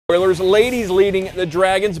Oilers ladies leading the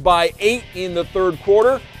Dragons by 8 in the third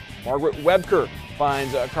quarter. Margaret Webker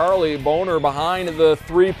finds Carly Boner behind the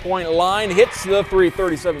three-point line, hits the three,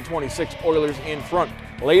 37-26, Oilers in front.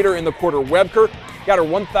 Later in the quarter, Webker got her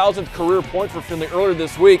 1,000th career point for Findlay earlier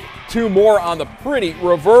this week. 2 more on the pretty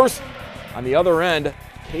reverse. On the other end,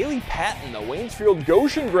 Kaylee Patton, the Waynesfield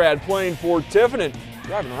Goshen grad playing for Tiffin,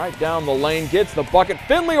 driving right down the lane, gets the bucket.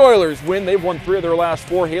 Findlay Oilers win. They've won 3 of their last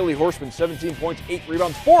 4. Haley Horseman, 17 points, 8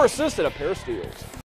 rebounds, 4 assists, and a pair of steals.